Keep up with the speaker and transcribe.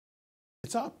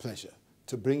It's our pleasure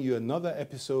to bring you another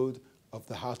episode of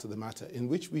The Heart of the Matter, in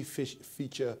which we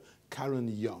feature Karen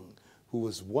Young, who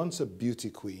was once a beauty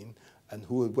queen and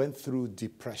who went through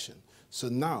depression. So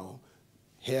now,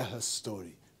 hear her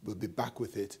story. We'll be back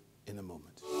with it in a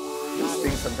moment. These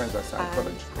things sometimes are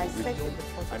psychological. I said it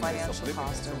before, the financial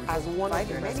cost as one of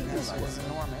the many was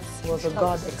enormous. It was a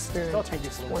God experience. I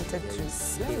just wanted to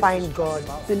find God.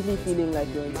 Simply feeling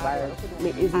like you're in the virus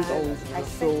isn't always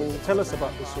so. Tell us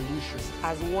about the solution.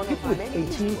 As one People of with many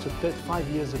 18 to 35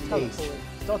 years of age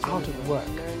start out at work.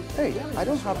 Hey, I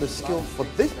don't have the skill for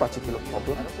this particular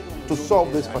problem to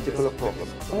solve this particular problem.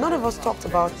 None of us talked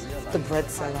about the bread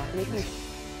seller.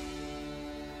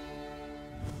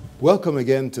 Welcome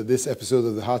again to this episode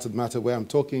of The Heart of the Matter, where I'm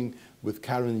talking with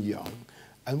Karen Young,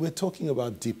 and we're talking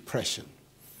about depression.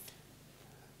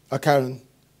 Karen,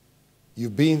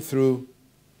 you've been through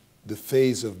the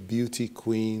phase of beauty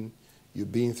queen,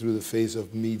 you've been through the phase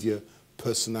of media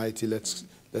personality, let's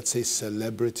say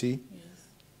celebrity, yes.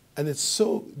 And it's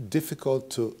so difficult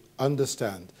to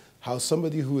understand how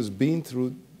somebody who has been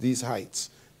through these heights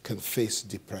can face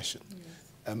depression.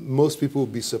 Yes. Most people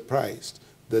will be surprised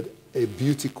that a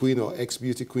beauty queen or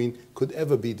ex-beauty queen could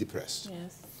ever be depressed.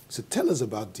 Yes. So tell us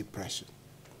about depression.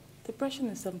 Depression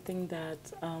is something that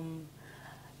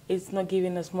it's not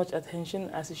given as much attention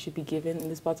as it should be given in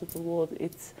this part of the world.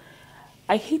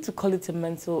 I hate to call it a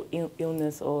mental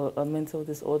illness or a mental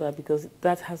disorder because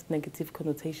that has negative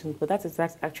connotations, but that's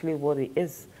actually what it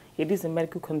is. It is a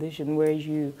medical condition where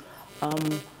you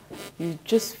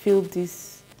just feel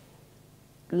this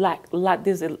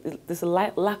there's a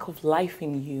lack of life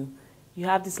in you. You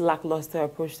have this lackluster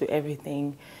approach to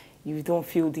everything. You don't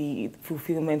feel the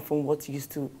fulfillment from what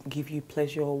used to give you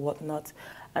pleasure or whatnot.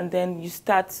 And then you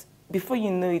start, before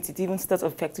you know it, it even starts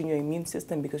affecting your immune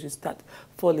system because you start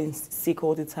falling sick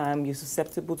all the time. You're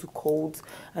susceptible to colds,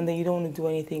 and then you don't want to do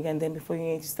anything. And then before you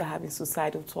know it, you start having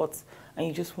suicidal thoughts, and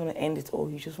you just want to end it all.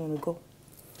 You just want to go.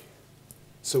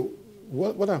 So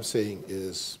what I'm saying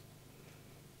is,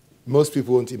 most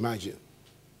people won't imagine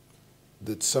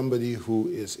that somebody who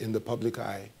is in the public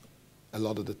eye a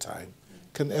lot of the time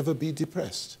can ever be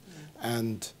depressed.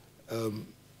 And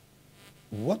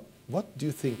what do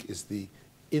you think is the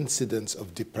incidence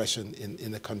of depression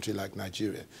in a country like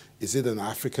Nigeria? Is it an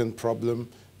African problem?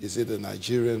 Is it a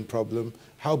Nigerian problem?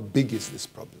 How big is this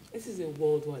problem? This is a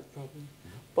worldwide problem.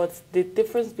 But the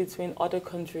difference between other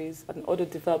countries and other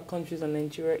developed countries and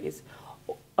Nigeria is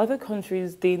other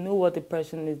countries, they know what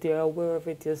depression is, they're aware of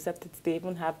it, they accept it, they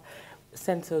even have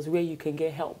centers where you can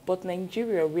get help. But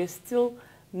Nigeria, we're still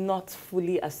not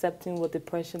fully accepting what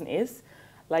depression is.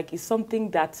 Like, it's something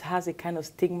that has a kind of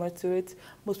stigma to it.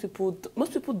 Most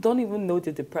people don't even know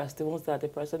they're depressed, the ones that are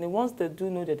depressed. And the ones that do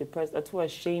know they're depressed are too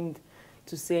ashamed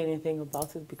to say anything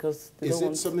about it because they don't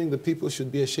want. Is it something that people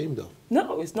should be ashamed of?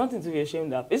 No, it's nothing to be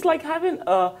ashamed of. It's like having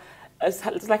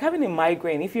it's like having a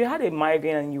migraine. If you had a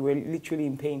migraine and you were literally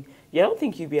in pain, I don't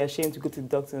think you'd be ashamed to go to the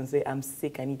doctor and say, I'm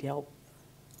sick, I need help.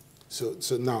 So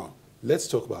now, let's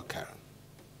talk about Karen,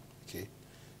 okay?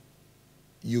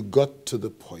 You got to the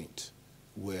point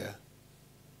where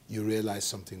you realized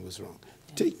something was wrong.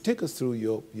 Yes. Take us through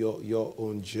your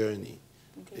own journey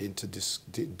into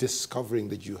discovering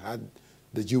that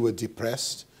you were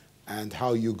depressed and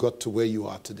how you got to where you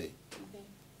are today. Okay.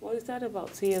 Well, it started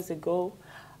about 2 years ago.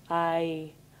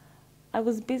 I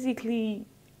was basically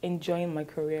enjoying my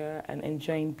career and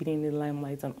enjoying being in the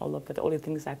limelight and all of it, all the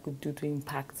things I could do to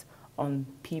impact on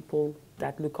people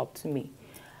that look up to me.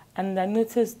 And I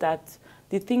noticed that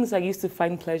the things I used to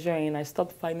find pleasure in, I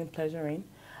stopped finding pleasure in.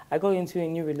 I got into a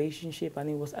new relationship and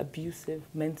it was abusive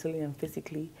mentally and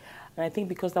physically. And I think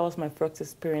because that was my first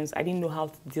experience, I didn't know how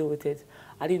to deal with it.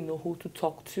 I didn't know who to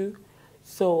talk to.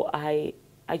 So I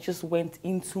just went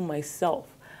into myself.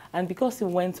 And because it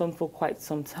went on for quite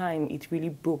some time, it really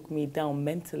broke me down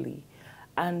mentally.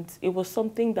 And it was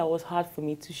something that was hard for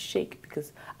me to shake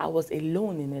because I was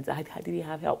alone in it. I didn't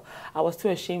have help. I was too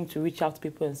ashamed to reach out to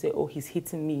people and say, oh, he's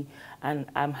hitting me. And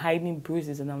I'm hiding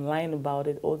bruises and I'm lying about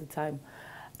it all the time.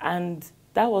 And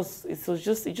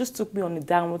it just took me on a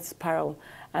downward spiral.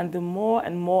 And the more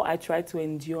and more I tried to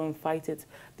endure and fight it,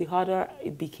 the harder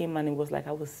it became. And it was like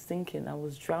I was sinking, I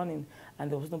was drowning,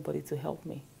 and there was nobody to help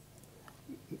me.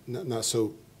 Now,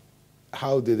 so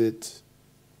how did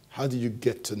you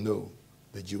get to know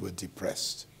that you were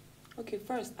depressed? Okay,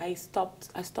 first I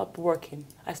stopped working.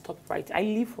 I stopped writing. I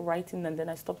live for writing and then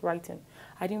I stopped writing.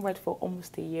 I didn't write for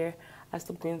almost a year. I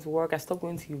stopped going to work. I stopped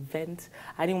going to events.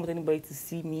 I didn't want anybody to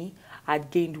see me. I'd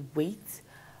gained weight.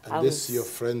 And your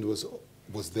friend was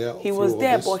there? He was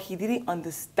there, but he didn't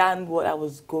understand what I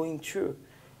was going through.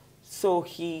 So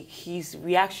his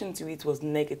reaction to it was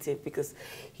negative because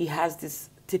he has this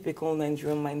typical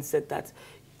Nigerian mindset that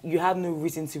you have no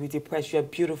reason to be depressed. You're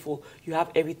beautiful. You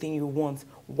have everything you want.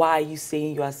 Why are you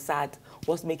saying you are sad?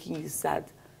 What's making you sad?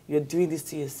 You're doing this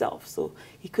to yourself. So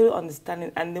he couldn't understand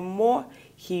it. And the more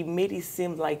he made it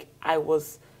seem like there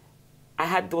was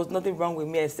nothing wrong with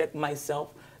me except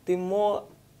myself, the more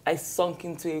I sunk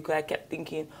into it because I kept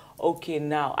thinking, okay,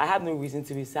 now I have no reason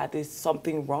to be sad. There's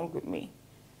something wrong with me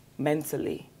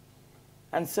mentally.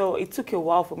 And so it took a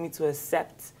while for me to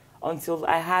accept until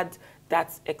I had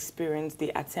that experience, the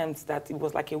attempt that it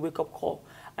was like a wake-up call.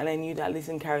 And I knew that,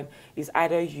 listen, Karen, it's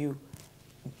either you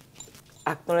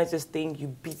acknowledge this thing,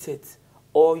 you beat it,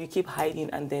 or you keep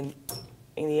hiding, and then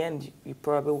in the end, you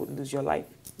probably would lose your life.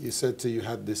 You said you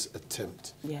had this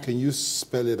attempt. Yeah. Can you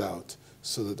spell it out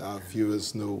so that our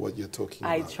viewers know what you're talking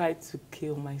about? I tried to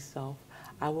kill myself.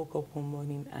 I woke up one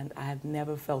morning and I have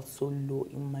never felt so low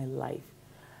in my life.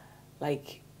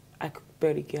 Like, I could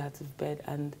barely get out of bed,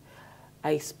 and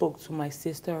I spoke to my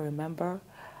sister, I remember,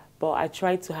 but I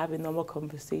tried to have a normal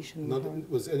conversation with her.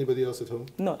 Was anybody else at home?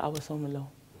 No, I was home alone.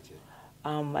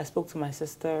 Okay. I spoke to my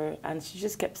sister, and she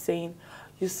just kept saying,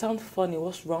 you sound funny,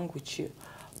 what's wrong with you?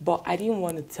 But I didn't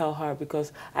want to tell her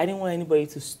because I didn't want anybody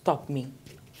to stop me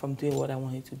from doing what I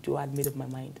wanted to do. I'd made up my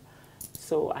mind.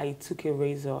 So I took a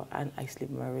razor and I slit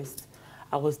my wrist.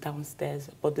 I was downstairs,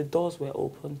 but the doors were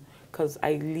open because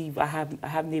I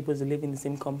have neighbors who live in the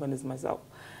same compound as myself.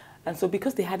 And so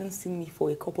because they hadn't seen me for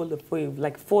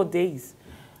like 4 days,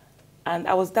 and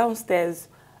I was downstairs,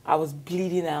 I was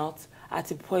bleeding out.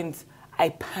 At a point, I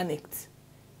panicked.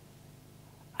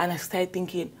 And I started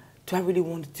thinking, do I really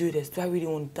want to do this? Do I really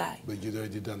want to die? But you'd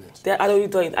already done it. I'd already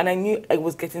done it, and I knew it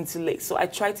was getting too late. So I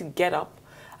tried to get up.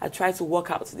 I tried to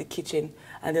walk out to the kitchen,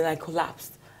 and then I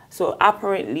collapsed. So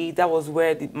apparently, that was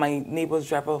where my neighbor's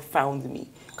driver found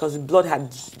me, because the blood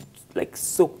had like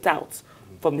soaked out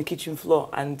from the kitchen floor,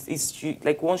 and it's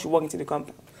like once you walk into the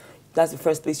compound, that's the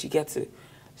first place you get to.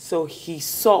 So he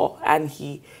saw, and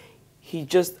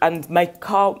and my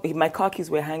car keys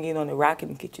were hanging on a rack in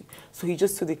the kitchen. So he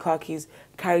just took the car keys,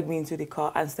 carried me into the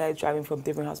car, and started driving from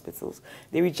different hospitals.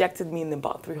 They rejected me in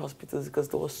about 3 hospitals because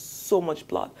there was so much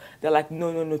blood. They're like,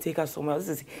 no, no, no, take us somewhere else.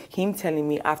 This is him telling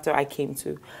me after I came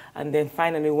to. And then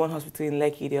finally, one hospital in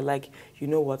Lekki, they're like, you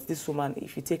know what, this woman,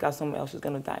 if you take her somewhere else, she's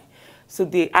going to die. So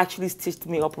they actually stitched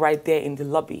me up right there in the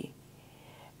lobby.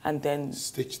 And then...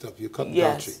 Stitched up? You cut an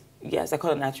artery? Yes, I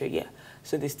cut an artery, yeah.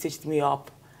 So they stitched me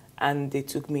up, and they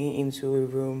took me into a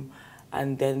room,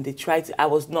 and then they tried to... I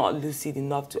was not lucid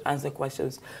enough to answer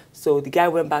questions. So the guy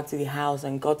went back to the house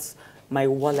and got my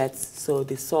wallet. So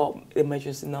they saw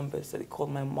emergency numbers. So they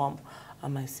called my mom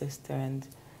and my sister, and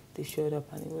they showed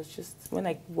up. And it was just... When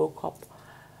I woke up,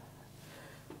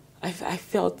 I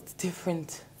felt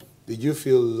different. Did you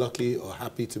feel lucky or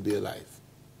happy to be alive?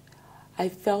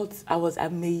 I was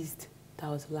amazed that I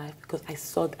was alive because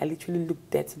I literally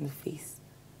looked death in the face.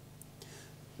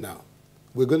 Now,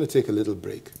 we're going to take a little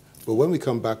break. But when we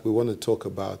come back, we want to talk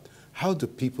about how do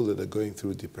people that are going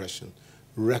through depression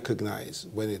recognize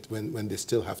when they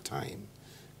still have time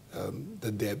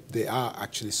that they are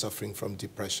actually suffering from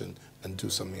depression and do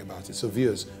something about it. So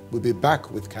viewers, we'll be back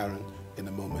with Karen in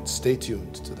a moment. Stay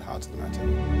tuned to The Heart of the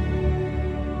Matter.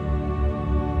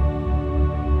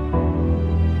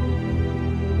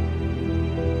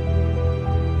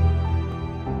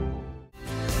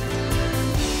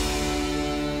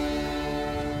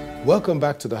 Welcome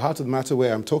back to The Heart of the Matter,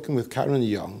 where I'm talking with Karen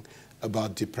Young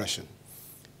about depression.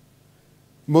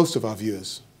 Most of our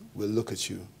viewers will look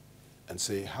at you and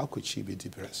say, how could she be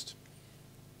depressed?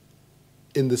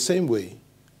 In the same way,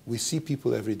 we see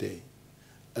people every day,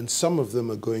 and some of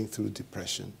them are going through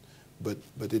depression, but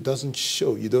it doesn't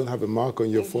show. You don't have a mark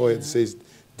on your forehead that says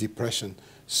depression.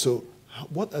 So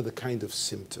what are the kind of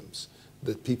symptoms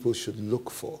that people should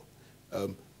look for,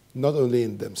 not only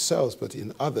in themselves, but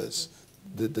in others,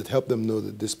 that help them know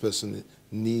that this person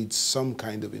needs some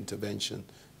kind of intervention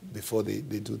before they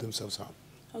do themselves harm?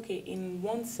 Okay, in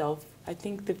oneself, I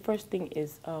think the first thing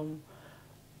is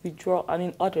withdraw, and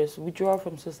in others, withdraw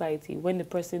from society. When the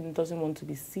person doesn't want to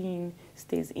be seen,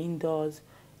 stays indoors,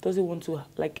 doesn't want to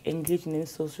like engage in any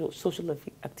social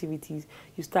activities,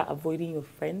 you start avoiding your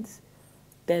friends,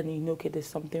 then you know, okay, there's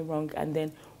something wrong. And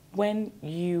then when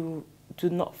you do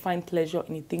not find pleasure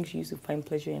in the things you used to find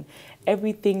pleasure in,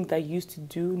 everything that you used to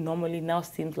do normally now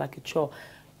seems like a chore.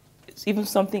 It's even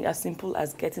something as simple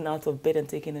as getting out of bed and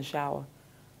taking a shower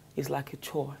is like a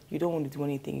chore. You don't want to do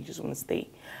anything, you just want to stay.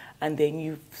 And then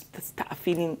you start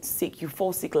feeling sick, you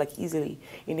fall sick like easily.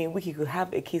 In a week you could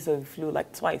have a case of the flu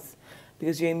like twice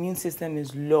because your immune system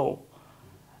is low.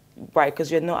 right,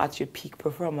 because you're not at your peak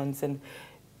performance, and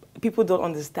people don't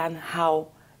understand how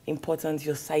important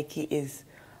your psyche is.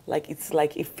 Like, it's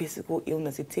like a physical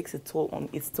illness. It takes its toll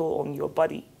on your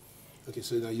body. Okay,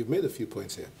 so now you've made a few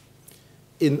points here.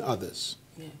 In others,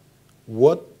 Yeah.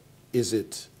 what is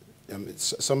it?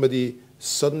 Somebody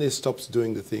suddenly stops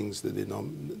doing the things that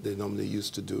they normally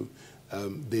used to do.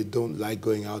 They don't like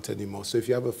going out anymore. So if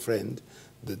you have a friend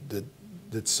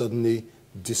that suddenly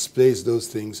displays those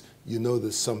things, you know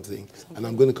there's something. And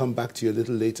I'm going to come back to you a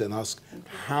little later and ask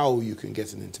how you can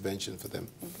get an intervention for them.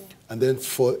 And then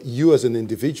for you as an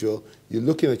individual, you're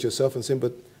looking at yourself and saying,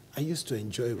 but I used to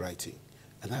enjoy writing,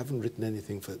 and I haven't written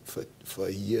anything for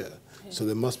a year, so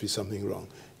there must be something wrong.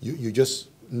 You just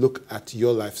look at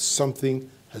your life, something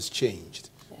has changed.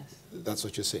 Yes. That's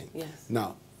what you're saying. Yes.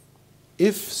 Now,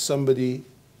 if somebody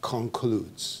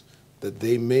concludes that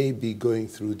they may be going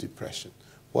through depression,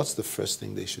 what's the first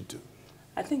thing they should do?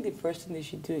 I think the first thing they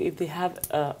should do, if they have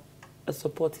a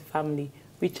supportive family,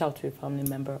 reach out to a family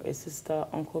member, a sister,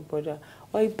 uncle, brother,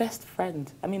 or a best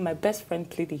friend. I mean, my best friend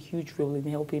played a huge role in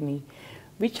helping me.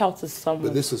 Reach out to someone.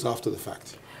 But this was after the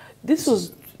fact. This was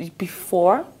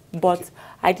before, but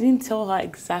I didn't tell her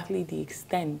exactly the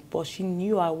extent, but she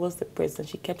knew I was the person.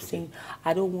 She kept saying,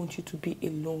 I don't want you to be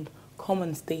alone. Come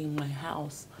and stay in my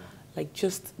house. Like,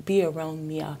 just be around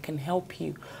me. I can help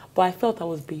you. But I felt I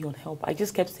was beyond help. I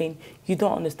just kept saying, you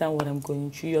don't understand what I'm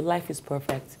going through. Your life is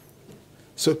perfect.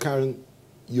 So, Karen,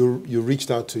 you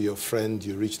reached out to your friend,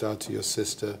 you reached out to your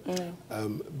sister.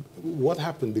 What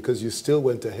happened? Because you still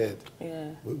went ahead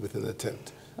with an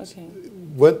attempt. Okay.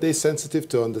 Weren't they sensitive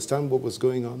to understand what was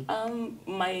going on?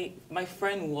 My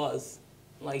friend was.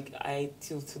 Like,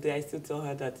 till today, I still tell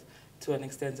her that to an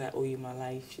extent I owe you my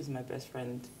life. She's my best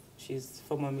friend. She's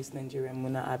former Miss Nigeria,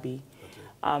 Muna Abi.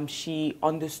 Okay. She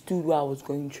understood what I was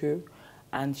going through,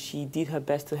 and she did her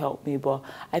best to help me. But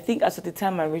I think as at the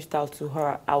time I reached out to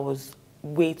her, I was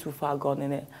way too far gone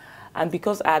in it. And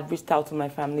because I had reached out to my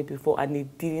family before and they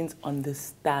didn't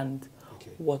understand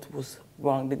what was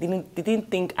wrong. They didn't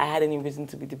think I had any reason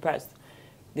to be depressed.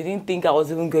 They didn't think I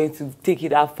was even going to take it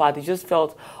that far. They just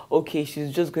felt, okay,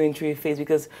 she's just going through a phase,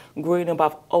 because growing up,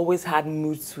 I've always had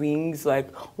mood swings. Like,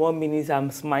 1 minute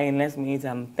I'm smiling, next minute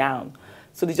I'm down.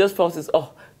 So they just felt as,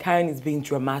 oh, Karen is being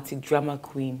dramatic, drama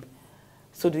queen.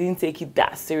 So they didn't take it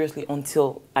that seriously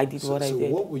until I did what I did.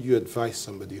 So what would you advise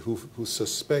somebody who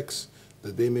suspects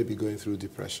that they may be going through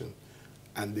depression,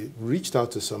 and they reached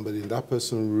out to somebody and that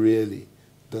person really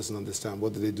doesn't understand?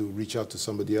 What do they do? Reach out to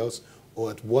somebody else? Or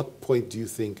at what point do you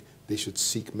think they should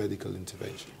seek medical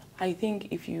intervention? I think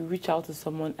if you reach out to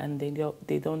someone and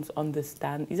they don't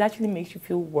understand, it actually makes you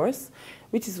feel worse,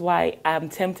 which is why I'm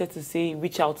tempted to say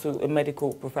reach out to a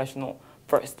medical professional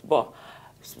first. But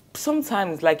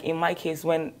sometimes, like in my case,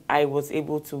 when I was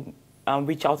able to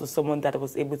reach out to someone that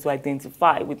was able to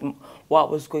identify with what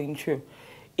I was going through,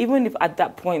 even if at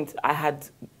that point I'd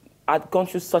gone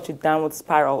through such a downward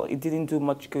spiral, it didn't do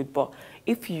much good. But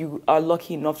if you are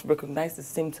lucky enough to recognize the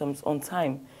symptoms on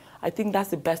time, I think that's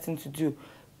the best thing to do.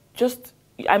 Just,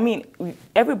 I mean,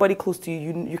 everybody close to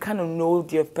you, you kind of know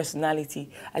their personality.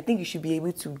 I think you should be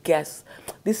able to guess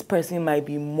this person might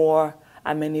be more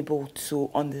amenable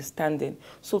to understanding.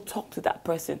 So talk to that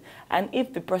person. And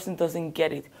if the person doesn't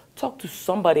get it, talk to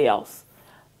somebody else.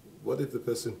 What if the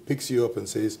person picks you up and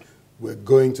says, we're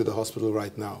going to the hospital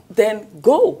right now? Then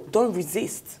go. Don't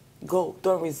resist. Go.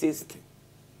 Don't resist.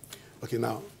 Okay,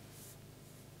 now,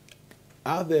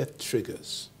 are there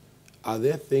triggers? Are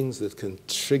there things that can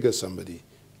trigger somebody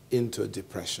into a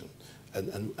depression?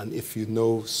 And if you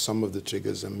know some of the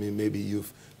triggers, I mean, maybe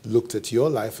you've looked at your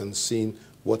life and seen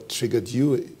what triggered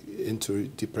you into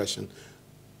depression.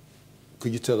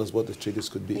 Could you tell us what the triggers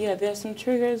could be? Yeah, there are some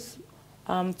triggers.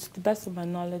 To the best of my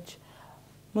knowledge,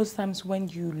 most times when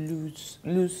you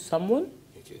lose someone,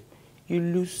 you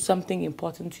lose something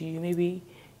important to you. Maybe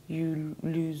you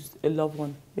lose a loved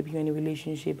one. Maybe you're in a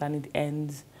relationship and it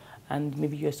ends, and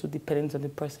maybe you're so dependent on the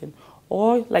person.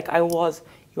 Or, like I was,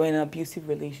 you're in an abusive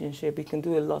relationship. It can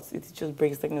do a lot. It just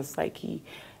breaks down your psyche,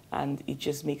 and it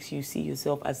just makes you see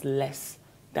yourself as less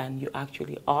than you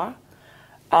actually are.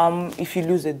 If you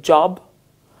lose a job,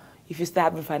 if you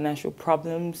start having financial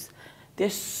problems,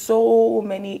 there's so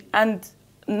many. And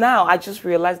now I just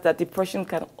realized that depression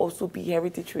can also be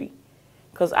hereditary,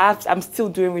 because I'm still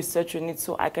doing research on it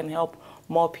so I can help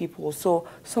more people. So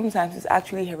sometimes it's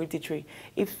actually hereditary.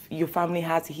 If your family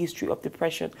has a history of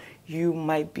depression, you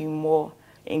might be more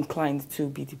inclined to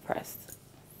be depressed.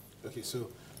 Okay, so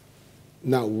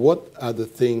now what are the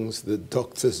things that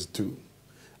doctors do?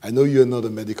 I know you're not a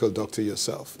medical doctor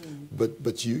yourself,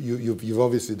 but you've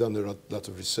obviously done a lot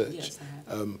of research. Yes,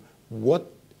 I have.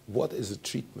 what is the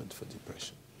treatment for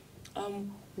depression?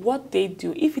 What they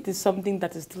do, if it is something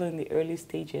that is still in the early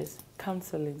stages,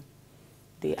 counseling.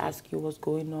 They ask you what's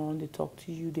going on, they talk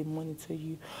to you, they monitor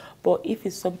you. But if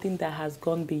it's something that has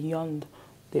gone beyond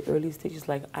the early stages,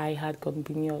 like I had gone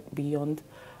beyond,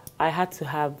 I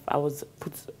was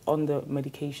put on the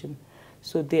medication.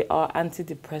 So there are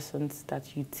antidepressants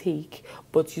that you take,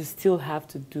 but you still have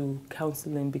to do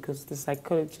counseling because the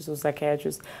psychologist or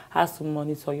psychiatrist has to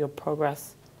monitor your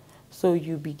progress. So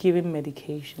you'll be given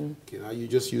medication. Okay, now you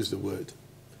just use the word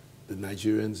the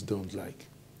Nigerians don't like.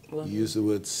 Well, You use the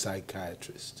word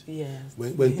psychiatrist. yes.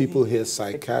 When people hear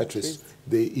psychiatrist,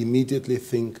 they immediately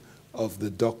think of the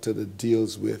doctor that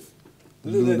deals with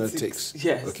lunatics.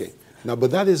 Yes. Okay. Now,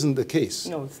 but that isn't the case.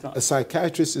 No, it's not. A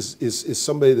psychiatrist is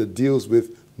somebody that deals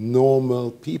with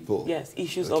normal people. Yes,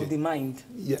 issues Okay. of the mind.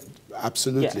 Yeah,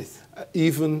 absolutely. Yes.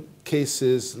 Even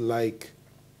cases like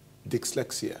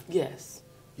dyslexia, Yes.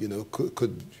 you know,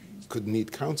 could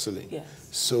need counseling. Yes.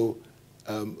 So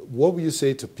what would you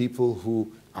say to people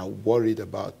who are worried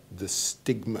about the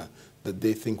stigma that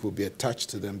they think will be attached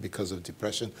to them because of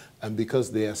depression and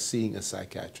because they are seeing a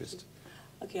psychiatrist?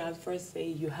 Okay, I'll first say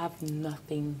you have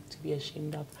nothing to be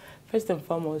ashamed of. First and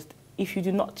foremost, if you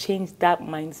do not change that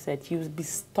mindset, you will be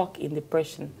stuck in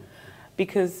depression.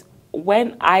 Because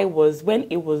when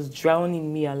it was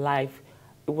drowning me alive,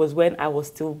 it was when I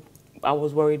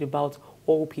was worried about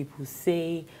what will people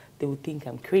say. They would think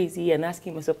I'm crazy, and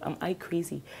asking myself, am I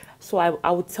crazy? So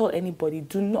I would tell anybody,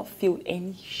 do not feel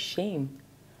any shame.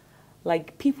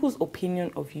 Like, people's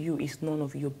opinion of you is none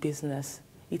of your business.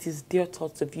 It is their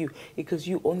thoughts of you because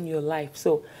you own your life.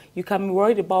 So you can be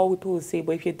worried about what people will say,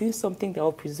 but if you're doing something that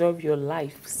will preserve your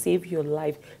life, save your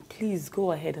life, please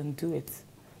go ahead and do it.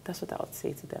 That's what I would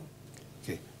say to them.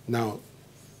 Okay. Now,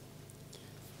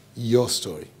 your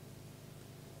story.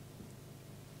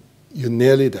 You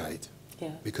nearly died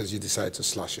because you decided to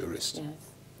slash your wrist. Yes.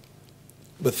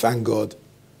 But thank God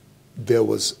there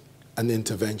was an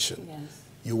intervention. Yes.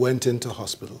 You went into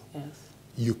hospital. Yes.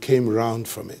 You came round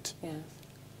from it. Yes.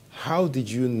 How did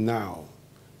you now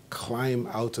climb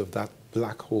out of that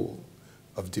black hole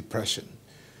of depression?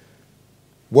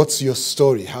 What's your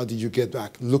story? How did you get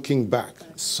back? Looking back,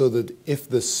 so that if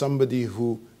there's somebody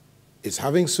who is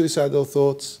having suicidal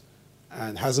thoughts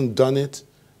and hasn't done it,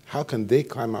 how can they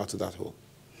climb out of that hole?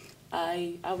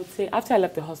 I would say after I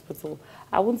left the hospital,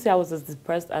 I wouldn't say I was as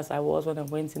depressed as I was when I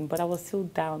went in, but I was still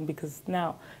down because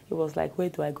now it was like, where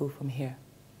do I go from here?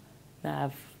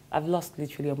 Now I've lost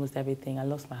literally almost everything. I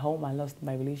lost my home, I lost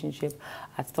my relationship,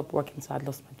 I'd stopped working, so I'd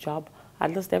lost my job.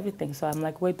 I'd lost everything, so I'm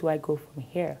like, where do I go from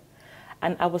here?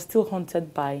 And I was still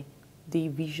haunted by the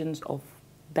visions of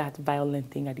that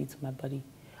violent thing I did to my body.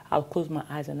 I would close my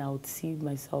eyes and I would see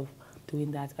myself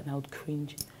doing that and I would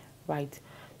cringe, right?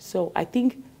 So I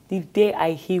think the day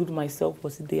I healed myself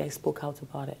was the day I spoke out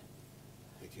about it.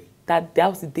 Okay. That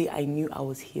was the day I knew I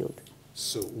was healed.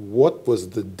 So what was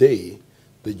the day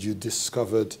that you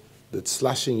discovered that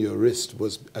slashing your wrist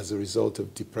was as a result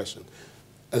of depression?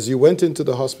 As you went into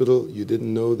the hospital, you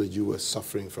didn't know that you were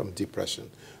suffering from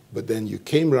depression. But then you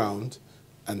came round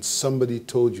and somebody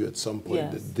told you at some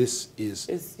point that this is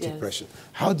depression. Yes.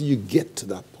 How do you get to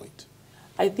that point?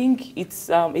 I think it's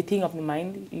a thing of the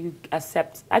mind. You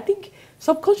accept, I think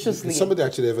subconsciously. Did somebody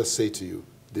actually ever say to you,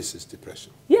 this is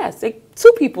depression? Yes, like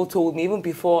 2 people told me even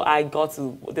before I got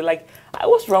to, they're like,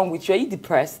 what's wrong with you? Are you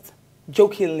depressed?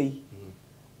 Jokingly.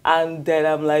 And then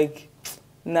I'm like,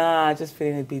 nah, just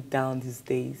feeling a bit down these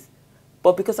days.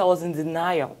 But because I was in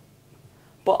denial.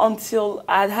 But until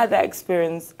I had that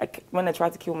experience when I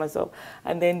tried to kill myself,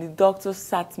 and then the doctor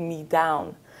sat me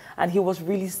down, and he was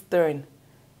really stern.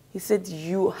 He said,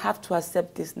 you have to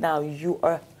accept this now. You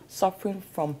are suffering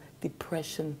from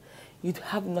depression. You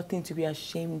have nothing to be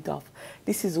ashamed of.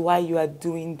 This is why you are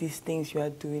doing these things you are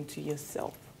doing to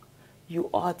yourself. You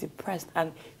are depressed,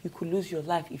 and you could lose your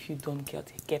life if you don't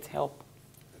get help.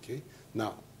 Okay.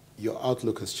 Now, your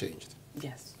outlook has changed.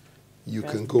 Yes. You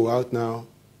can go out now.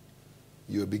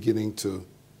 You're beginning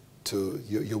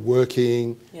you're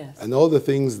working. Yes. And all the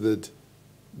things that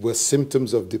were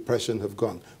symptoms of depression have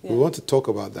gone. Yeah. We want to talk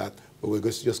about that, but we're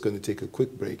just going to take a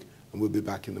quick break, and we'll be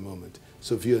back in a moment.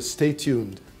 So viewers, stay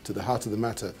tuned to The Heart of the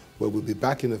Matter, where we'll be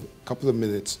back in a couple of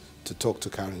minutes to talk to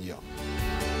Karen Young.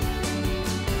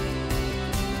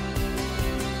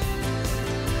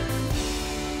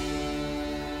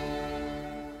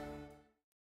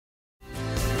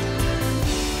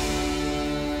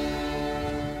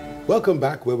 Welcome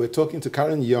back, where we're talking to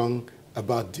Karen Young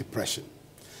about depression.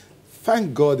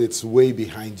 Thank God it's way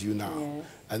behind you now,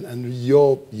 Yes. and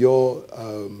your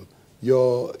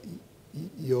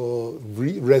your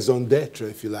raison d'etre,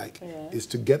 if you like, Yes. is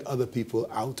to get other people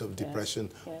out of depression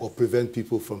or prevent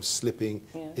people from slipping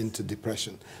into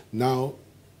depression. Now,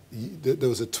 there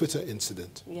was a Twitter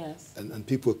incident, and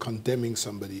people condemning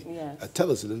somebody.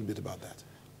 Tell us a little bit about that.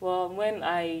 Well, when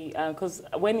because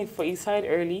when it started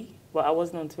early, but I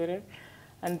wasn't on Twitter,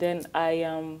 and then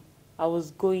I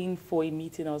was going for a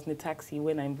meeting. I was in a taxi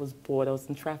when I was bored. I was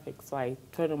in traffic, so I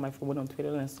turned on my phone, went on Twitter,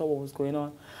 and I saw what was going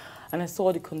on. And I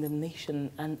saw the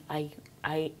condemnation, and I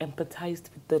empathized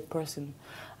with the person.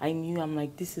 I knew, I'm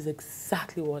like, this is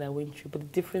exactly what I went through. But the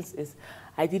difference is,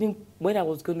 when I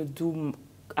was going to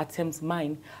attempt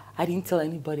mine, I didn't tell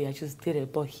anybody, I just did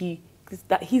it. But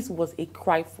his was a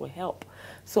cry for help.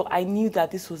 So I knew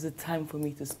that this was the time for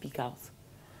me to speak out.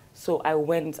 So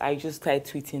I just started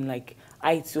tweeting, like,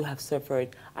 I too have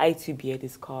suffered, I too bear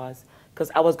this cause.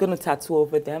 Because I was going to tattoo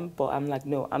over them, but I'm like,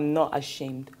 no, I'm not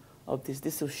ashamed of this.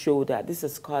 This will show that this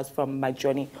is scars from my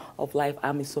journey of life.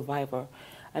 I'm a survivor.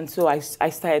 And so I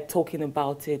started talking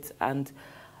about it, and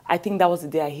I think that was the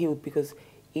day I healed, because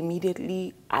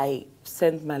immediately I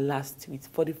sent my last tweet.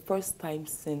 For the first time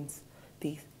since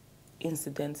the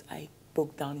incident, I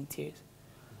broke down in tears.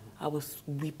 I was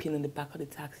weeping in the back of the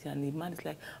taxi, and the man is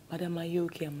like, "Madam, are you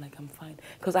okay?" I'm like, "I'm fine."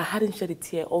 Because I hadn't shed a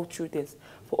tear all through this.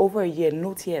 For over a year,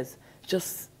 no tears,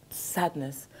 just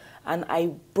sadness. And I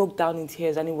broke down in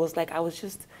tears, and it was like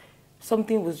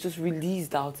something was just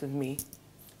released out of me.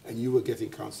 And you were getting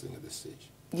counseling at this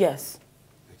stage? Yes.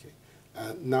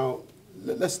 Okay. Now,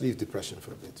 let's leave depression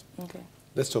for a bit. Okay.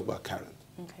 Let's talk about Karen.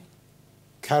 Okay.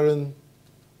 Karen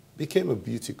became a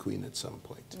beauty queen at some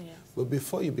point. Yes. But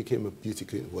before you became a beauty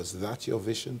queen, was that your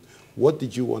vision? What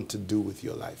did you want to do with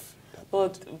your life?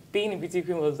 Well, being a beauty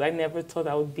queen I never thought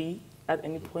I would be at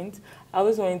any point. I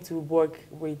always wanted to work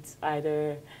with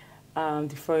either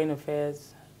the Foreign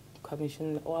Affairs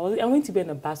Commission, or I wanted to be an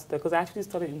ambassador, because I actually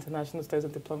studied international studies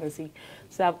and diplomacy.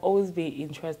 So I've always been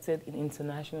interested in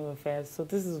international affairs. So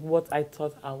this is what I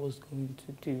thought I was going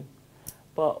to do.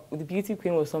 But the beauty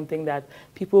queen was something that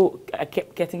people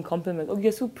kept getting compliments. "Oh,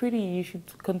 you're so pretty, you should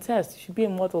contest, you should be a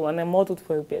model." And I modeled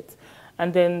for a bit.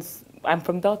 And then I'm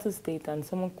from Delta State, and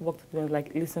someone walked up to me and was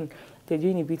like, "Listen, they're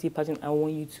doing a beauty pageant, I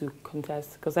want you to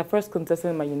contest." Because I first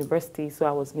contested in my university, so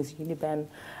I was Miss Uniban,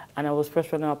 and I was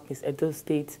first runner-up Miss Edo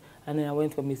State, and then I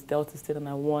went for Miss Delta State and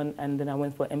I won, and then I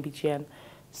went for MBGN.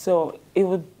 So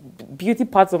beauty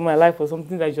parts of my life was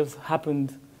something that just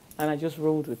happened, and I just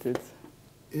rolled with it.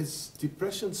 Is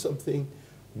depression something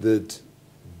that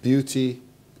beauty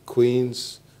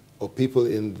queens or people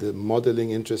in the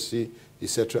modeling industry,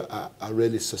 etc., are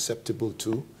really susceptible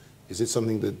to? Is it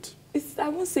something that... I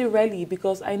won't say rarely,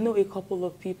 because I know a couple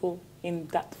of people in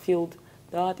that field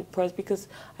that are depressed, because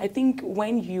I think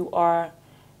when you are...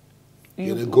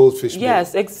 You're in a goldfish bowl.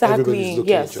 Yes, exactly. Everybody's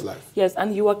looking at your life. Yes,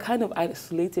 and you are kind of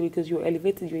isolated because you're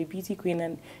elevated, you're a beauty queen,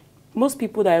 and most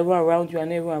people that are around you are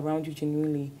never around you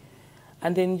genuinely.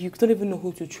 And then you don't even know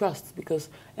who to trust, because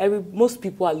most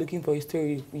people are looking for a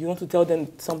story. You want to tell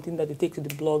them something that they take to the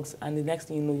blogs, and the next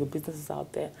thing you know, your business is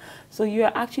out there. So you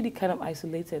are actually kind of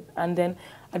isolated. And then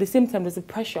at the same time, there's a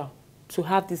pressure to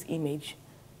have this image.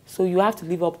 So you have to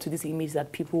live up to this image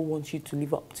that people want you to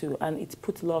live up to. And it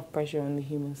puts a lot of pressure on the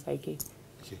human psyche.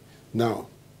 Okay. Now,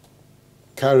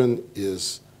 Karen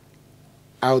is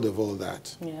out of all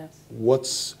that. Yes.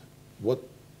 What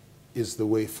is the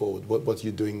way forward? What are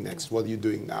you doing next? What are you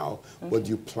doing now? Okay. What do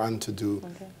you plan to do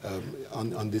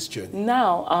on this journey?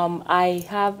 Now, I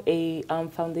have a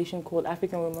foundation called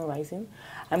African Women Rising.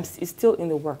 It's still in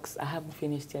the works. I haven't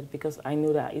finished yet, because I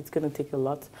know that it's going to take a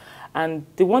lot. And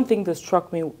the one thing that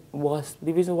struck me was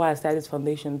the reason why I started this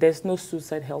foundation. There's no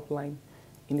suicide helpline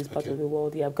in this part of the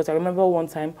world. Yeah, because I remember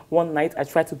one night, I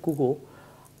tried to Google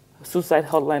suicide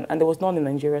hotline, and there was none in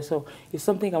Nigeria. So it's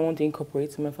something I want to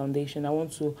incorporate to my foundation. I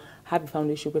want to have a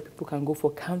foundation where people can go for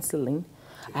counseling.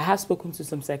 I have spoken to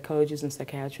some psychologists and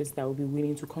psychiatrists that will be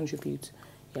willing to contribute.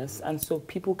 Yes, and so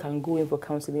people can go in for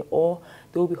counseling, or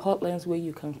there will be hotlines where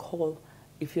you can call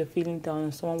if you're feeling down,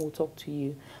 and someone will talk to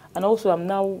you. And also, I'm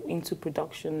now into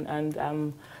production, and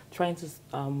I'm trying to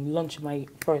launch my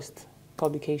first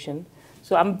publication.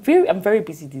 So I'm very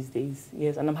busy these days,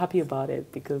 yes, and I'm happy about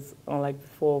it, because unlike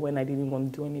before when I didn't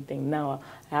want to do anything, now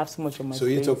I have so much on my plate. So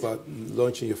you talk about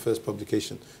launching your first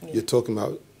publication. Yes. You're talking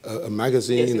about a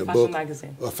magazine, yes, a book?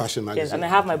 Magazine. A fashion magazine. Yes, and I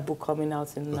have my book coming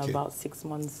out in about 6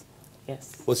 months.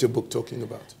 Yes. What's your book talking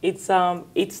about? It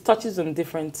touches on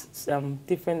different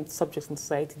subjects in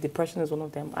society. Depression is one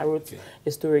of them. I wrote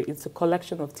a story. It's a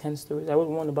collection of 10 stories. I wrote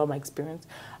one about my experience.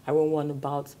 I wrote one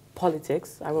about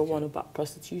politics. I wrote one about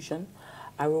prostitution.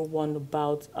 I wrote one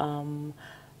about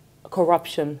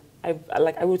corruption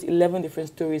I wrote 11 different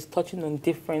stories touching on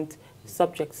different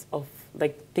subjects of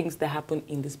like things that happen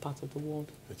in this part of the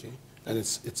world. Okay. And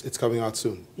it's coming out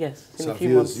soon. Yes, in so a few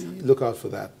viewers, months. look out for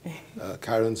that.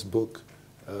 Karen's book.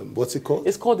 What's it called?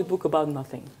 It's called The Book About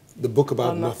Nothing. The Book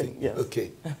About Nothing. Yes.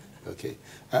 Okay. Okay.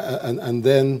 And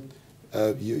then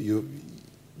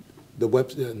the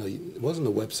web. No, it wasn't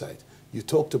a website. You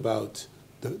talked about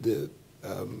the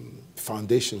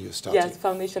foundation you're starting. Yes,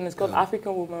 foundation is called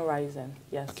African Women Rising.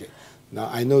 Yes. Okay. Now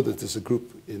I know that there's a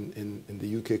group in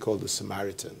the UK called the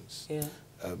Samaritans. Yeah.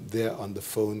 They're on the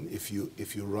phone if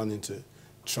you run into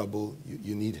trouble,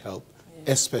 you need help,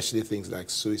 especially things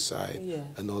like suicide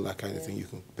and all that kind of thing. You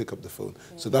can pick up the phone.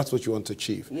 So that's what you want to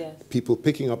achieve. Yes. People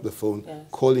picking up the phone,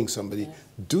 calling somebody. Yes.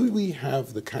 Do we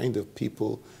have the kind of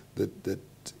people that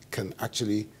can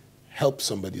actually help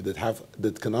somebody,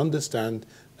 that can understand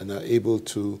and are able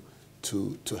to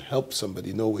help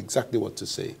somebody know exactly what to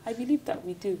say? I believe that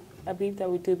we do. I believe that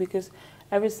we do because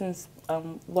ever since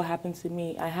what happened to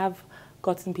me, I have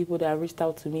gotten people that have reached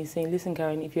out to me saying, listen,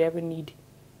 Karen, if you ever need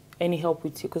any help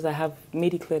with you, because I have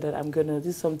made it clear that this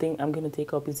is something I'm going to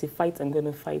take up. It's a fight I'm going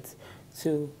to fight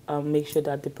to make sure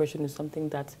that depression is something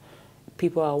that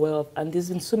people are aware of. And there's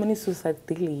been so many suicides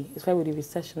daily, especially with the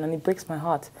recession, and it breaks my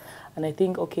heart. And I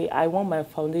think, okay, I want my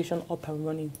foundation up and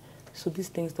running so these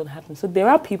things don't happen. So there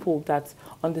are people that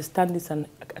understand this and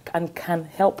can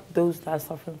help those that are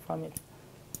suffering from it.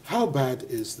 How bad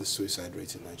is the suicide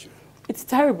rate in Nigeria? It's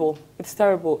terrible. It's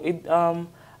terrible.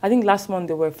 I think last month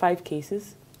there were 5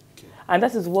 cases. Okay. And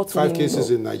that is what 5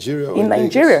 cases in Nigeria or in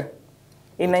Nigeria.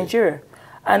 In okay. Nigeria.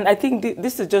 And I think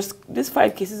these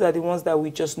 5 cases are the ones that we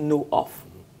just know of.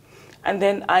 And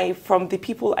then from the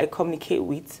people I communicate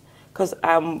with, because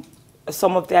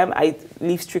some of them I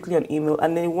leave strictly on email,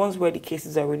 and then the ones where the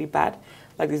cases are really bad,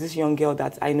 like there's this young girl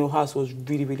that I know hers was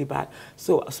really, really bad.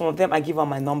 So some of them I give her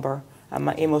my number and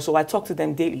my email, so I talk to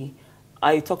them daily.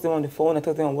 I talk to them on the phone, I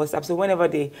talk to them on WhatsApp. So whenever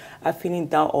they are feeling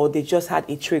down or they just had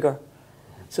a trigger,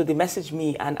 so they message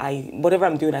me and whatever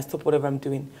I'm doing, I stop whatever I'm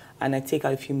doing and I take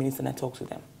out a few minutes and I talk to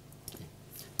them.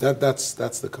 That's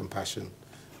the compassion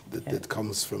that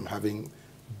comes from having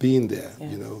been there,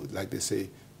 you know, like they say,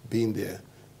 been there,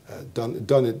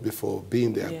 done it before,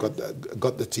 been there,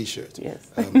 got the T-shirt.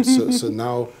 Yes. So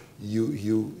now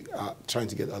you are trying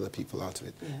to get other people out of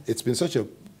it. Yes. It's been such a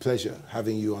pleasure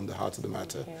having you on the Heart of the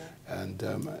Matter, and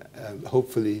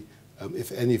hopefully,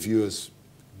 if any viewers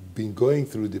been going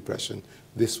through depression,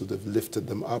 this would have lifted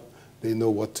them up. They know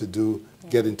what to do.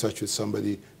 Get in touch with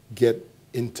somebody. Get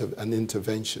an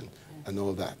intervention and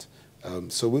all that.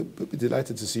 So we'll be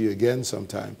delighted to see you again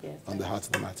sometime on the Heart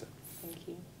of the Matter. Thank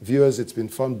you. Viewers, it's been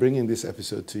fun bringing this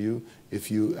episode to you.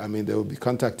 There will be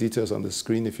contact details on the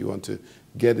screen if you want to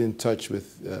get in touch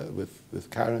with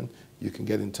Karen. You can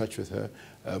get in touch with her.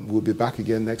 We'll be back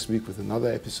again next week with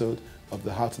another episode of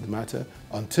The Heart of the Matter.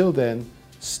 Until then,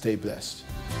 stay blessed.